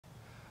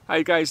How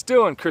you guys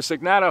doing? Chris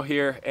Egnoto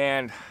here,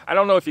 and I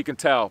don't know if you can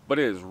tell, but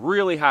it is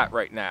really hot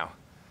right now.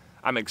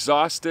 I'm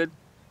exhausted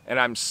and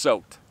I'm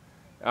soaked.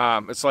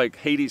 It's like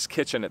Hades'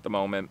 Kitchen at the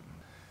moment.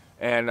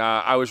 And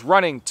I was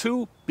running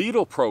 2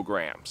 beetle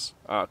programs,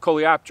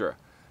 Coleoptera,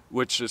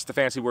 which is the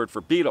fancy word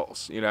for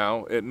beetles, you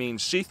know, it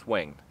means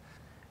sheath-winged.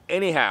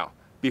 Anyhow,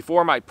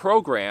 before my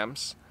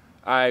programs,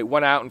 I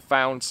went out and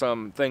found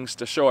some things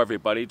to show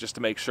everybody just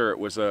to make sure it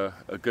was a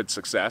good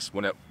success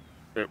when it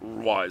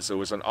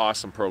was an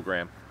awesome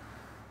program.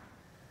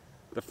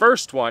 The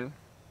first one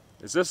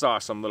is this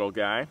awesome little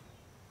guy,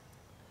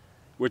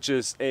 which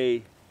is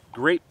a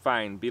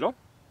Grapevine Beetle.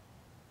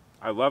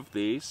 I love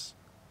these.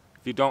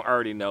 If you don't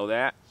already know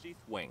that, sheath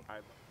wing.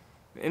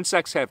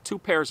 Insects have 2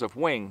 pairs of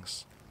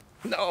wings.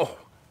 No!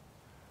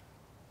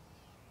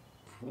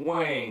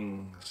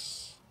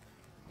 Wings.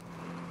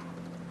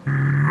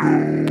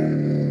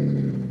 And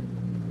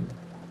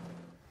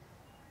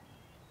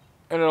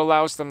it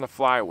allows them to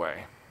fly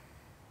away,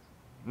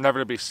 never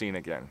to be seen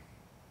again.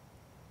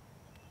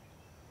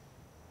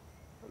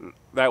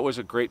 That was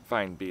a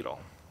Grapevine Beetle.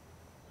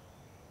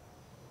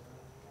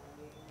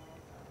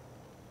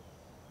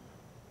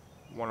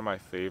 One of my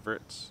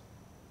favorites.